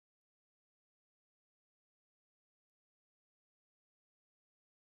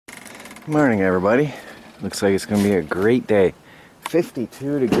Morning, everybody. Looks like it's going to be a great day.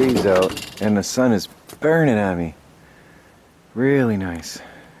 52 degrees out and the sun is burning at me. Really nice.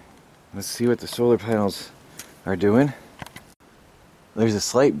 Let's see what the solar panels are doing. There's a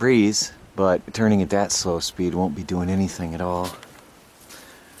slight breeze, but turning at that slow speed won't be doing anything at all.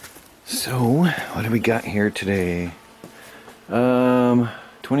 So, what do we got here today?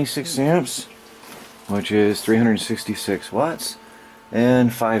 26 amps, which is 366 watts.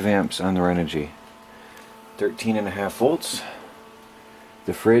 And 5 amps on the Renogy. 13.5 volts.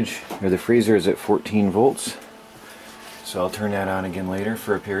 The fridge or the freezer is at 14 volts. So I'll turn that on again later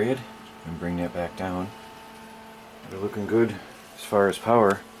for a period and bring that back down. They're looking good as far as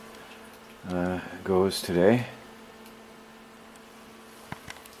power goes today.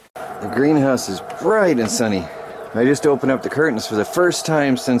 The greenhouse is bright and sunny. I just opened up the curtains for the first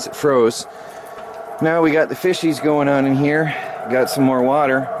time since it froze. Now we got the fishies going on in here. Got some more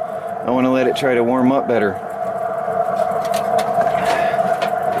water. I want to let it try to warm up better.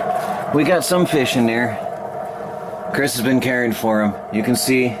 We got some fish in there. Chris has been caring for them. You can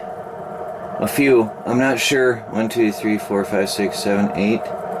see a few. I'm not sure. 1, 2, 3, 4, 5, 6, 7, 8.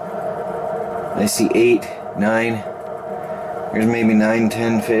 I see 8, 9. There's maybe 9,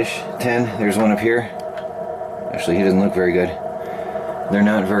 10 fish. 10. There's one up here. Actually, he doesn't look very good. They're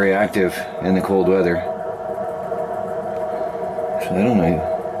not very active in the cold weather. I don't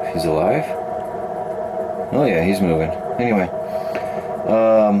know if he's alive. Oh yeah, he's moving. Anyway,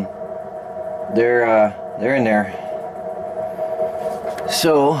 they're in there.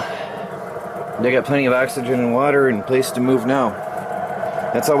 So they got plenty of oxygen and water and place to move now.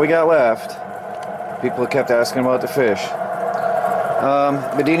 That's all we got left. People kept asking about the fish.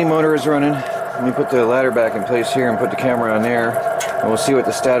 Bedini motor is running. Let me put the ladder back in place here and put the camera on there, and we'll see what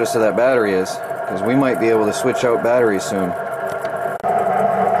the status of that battery is, because we might be able to switch out batteries soon.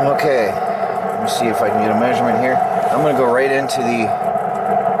 Okay, let me see if I can get a measurement here. I'm going to go right into the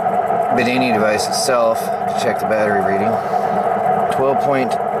Bedini device itself to check the battery reading. 12.8,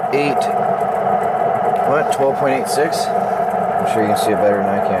 what, 12.86? I'm sure you can see it better than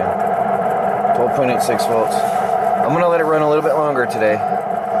I can. 12.86 volts. I'm going to let it run a little bit longer today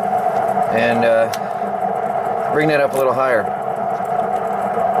and bring that up a little higher.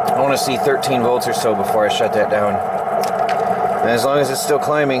 I want to see 13 volts or so before I shut that down. And as long as it's still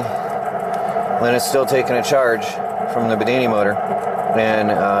climbing, then it's still taking a charge from the Bedini motor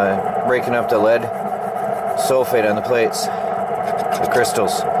and breaking up the lead sulfate on the plates, the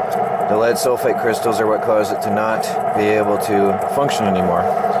crystals. The lead sulfate crystals are what cause it to not be able to function anymore.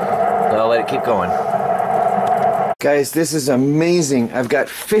 So I'll let it keep going. Guys, this is amazing. I've got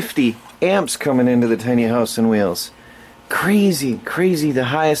 50 amps coming into the tiny house on wheels. Crazy, crazy, the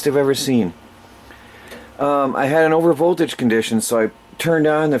highest I've ever seen. I had an overvoltage condition, so I turned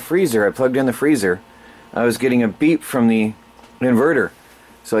on the freezer. I plugged in the freezer. I was getting a beep from the inverter,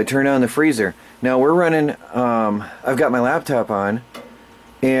 so I turned on the freezer. Now we're running, I've got my laptop on,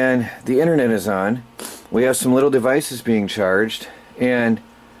 and the internet is on. We have some little devices being charged, and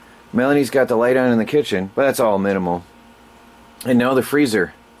Melanie's got the light on in the kitchen, but that's all minimal. And now the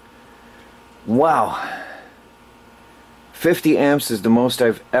freezer. Wow. 50 amps is the most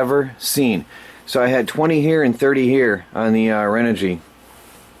I've ever seen. So I had 20 here and 30 here on the Renogy.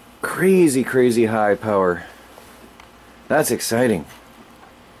 Crazy, crazy high power. That's exciting.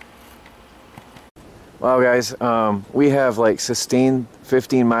 Wow, guys, we have like sustained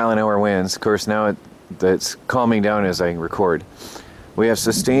 15-mile-an-hour winds. Of course, now that's calming down as I record. We have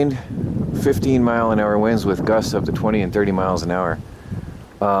sustained 15-mile-an-hour winds with gusts up to 20 and 30 miles an hour.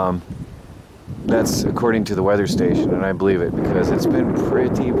 That's according to the weather station, and I believe it because it's been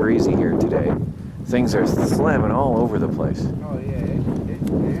pretty breezy here today. Things are slamming all over the place. Oh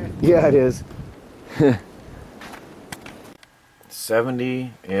yeah, yeah, it is.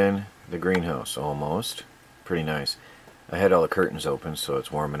 70 in the greenhouse almost. Pretty nice. I had all the curtains open, so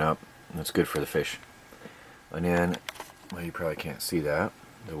it's warming up. That's good for the fish. And then, well, you probably can't see that.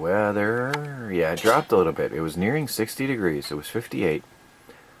 The weather, yeah, it dropped a little bit. It was nearing 60 degrees. It was 58.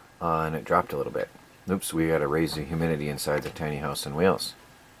 And it dropped a little bit. Oops, we got to raise the humidity inside the tiny house on wheels.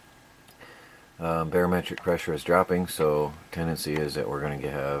 Barometric pressure is dropping, so tendency is that we're going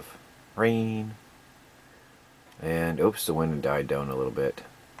to have rain. And oops, the wind died down a little bit.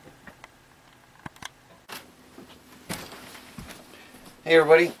 Hey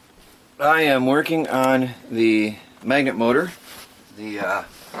everybody, I am working on the magnet motor, the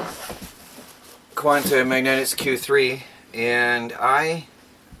Quanta Magnetics Q3, and I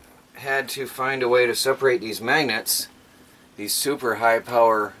had to find a way to separate these magnets, these super high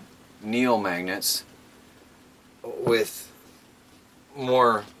power needle magnets, with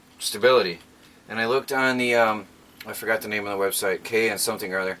more stability. And I looked on the, I forgot the name of the website, K and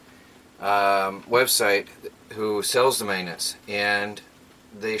something or other, website who sells the magnets, and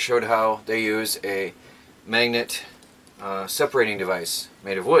they showed how they use a magnet separating device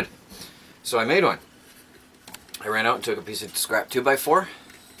made of wood. So I made one. I ran out and took a piece of scrap 2x4,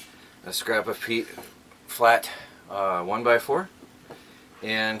 a scrap of flat 1x4,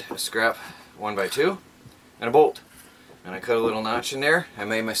 and a scrap 1x2, and a bolt. And I cut a little notch in there. I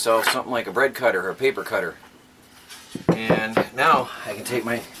made myself something like a bread cutter or a paper cutter. And now I can take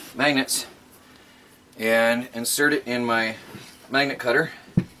my magnets and insert it in my magnet cutter.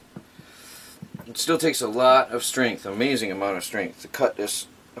 It still takes a lot of strength, an amazing amount of strength, to cut this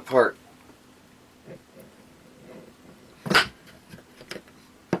apart.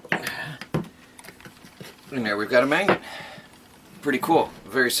 And there we've got a magnet. Pretty cool. A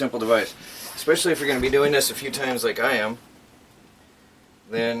very simple device. Especially if you're going to be doing this a few times like I am,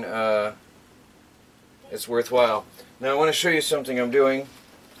 then it's worthwhile. Now I want to show you something I'm doing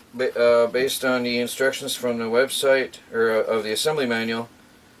based on the instructions from the website, or of the assembly manual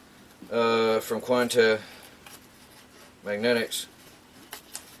from Quanta Magnetics.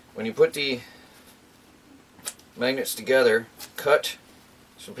 When you put the magnets together, cut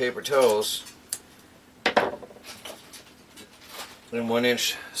some paper towels in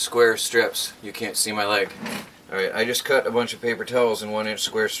 1-inch square strips. You can't see my leg. Alright, I just cut a bunch of paper towels in 1-inch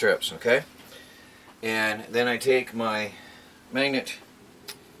square strips, okay? And then I take my magnet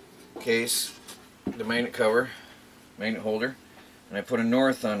case, the magnet cover, magnet holder, and I put a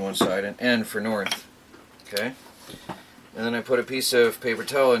north on one side, an N for north, okay? And then I put a piece of paper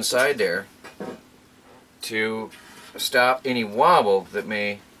towel inside there to stop any wobble that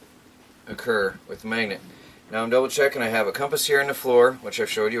may occur with the magnet. Now I'm double checking. I have a compass here on the floor, which I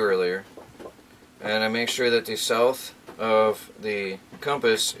showed you earlier, and I make sure that the south of the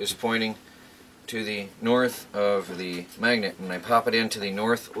compass is pointing to the north of the magnet, and I pop it into the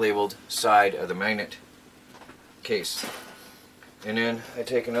north labeled side of the magnet case. And then I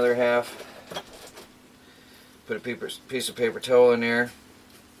take another half, put a piece of paper towel in there.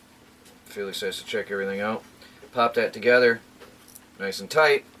 Felix has to check everything out. Pop that together, nice and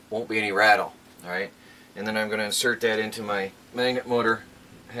tight, won't be any rattle, alright? And then I'm going to insert that into my magnet motor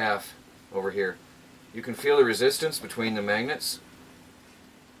half over here. You can feel the resistance between the magnets.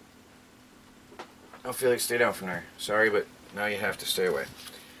 Oh, Felix, stay down from there. Sorry, but now you have to stay away.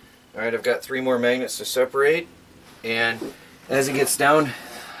 Alright, I've got 3 more magnets to separate, and as it gets down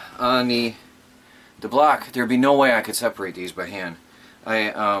on the block, there'd be no way I could separate these by hand.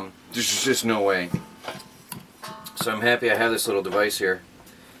 There's just no way. So I'm happy I have this little device here.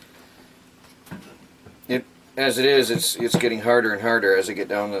 As it is, it's getting harder and harder as I get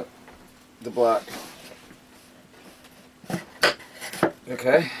down the block.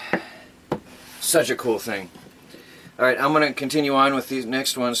 Okay, such a cool thing. Alright, I'm going to continue on with these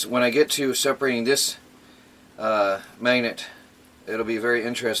next ones. When I get to separating this magnet, it'll be very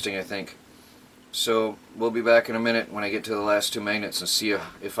interesting, I think. So we'll be back in a minute when I get to the last 2 magnets and see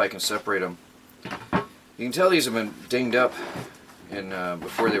if I can separate them. You can tell these have been dinged up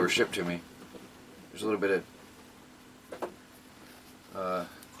before they were shipped to me. There's a little bit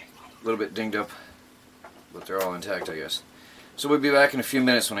dinged up, but they're all intact, I guess. So we'll be back in a few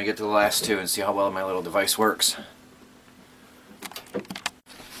minutes when I get to the last 2 and see how well my little device works.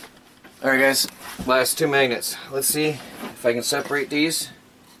 Alright guys, last 2 magnets. Let's see if I can separate these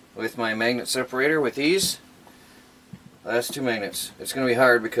with my magnet separator with ease. Last 2 magnets. It's going to be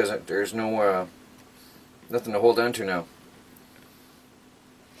hard because there's no nothing to hold on to now.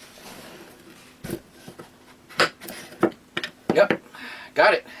 Yep,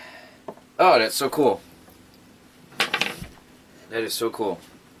 got it. Oh, that's so cool. That is so cool.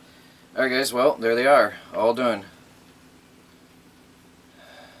 Alright guys, well, there they are, all done.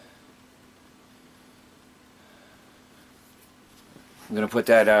 I'm going to put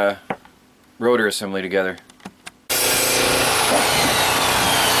that rotor assembly together.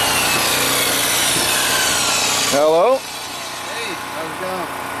 Hello? Hey, how's it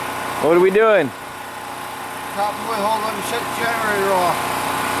going? What are we doing? Chopping wood, hold on, shut the generator off.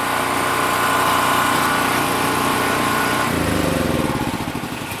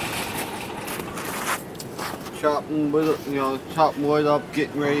 Chopping wood, chopping wood up,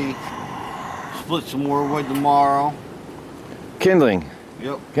 getting ready. Split some more wood tomorrow. Kindling.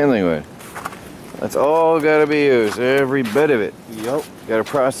 Yep. Kindling wood. That's all got to be used, every bit of it. Yep. Got to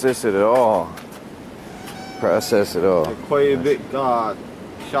process it all. Process it all. Quite a bit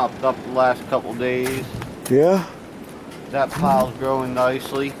chopped up the last couple days. Yeah? That pile's growing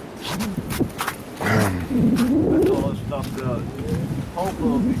nicely. That's all this stuff does. Hopefully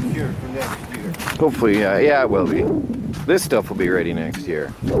it'll be cured for next year. Hopefully, yeah, it will be. This stuff will be ready next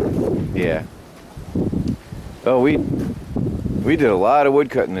year. Yeah. Oh, we did a lot of wood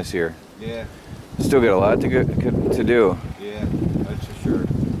cutting this year. Yeah. Still got a lot to do. Yeah, that's for sure.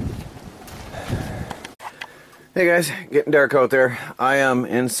 Hey guys, getting dark out there. I am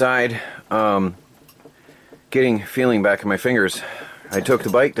inside, getting feeling back in my fingers. I took the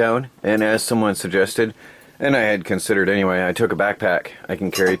bike down, and as someone suggested, and I had considered anyway, I took a backpack. I can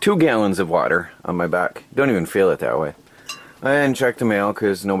carry 2 gallons of water on my back. Don't even feel it that way. I hadn't checked the mail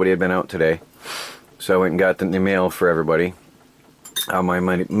because nobody had been out today. So I went and got the mail for everybody on my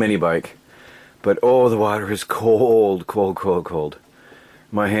mini bike. But oh, the water is cold, cold, cold, cold.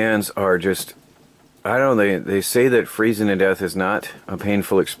 My hands are just, I don't know, they say that freezing to death is not a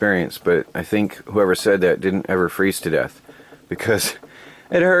painful experience, but I think whoever said that didn't ever freeze to death, because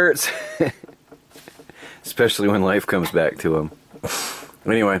it hurts. Especially when life comes back to them.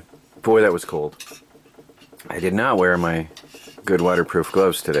 Anyway, boy, that was cold. I did not wear my good waterproof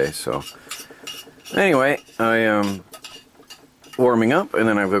gloves today, so anyway, I am warming up, and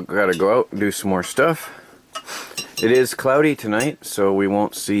then I've got to go out and do some more stuff. It is cloudy tonight, so we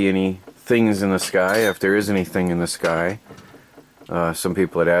won't see any things in the sky, if there is anything in the sky. Some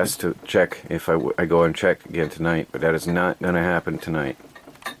people had asked to check if I go and check again tonight, but that is not going to happen tonight.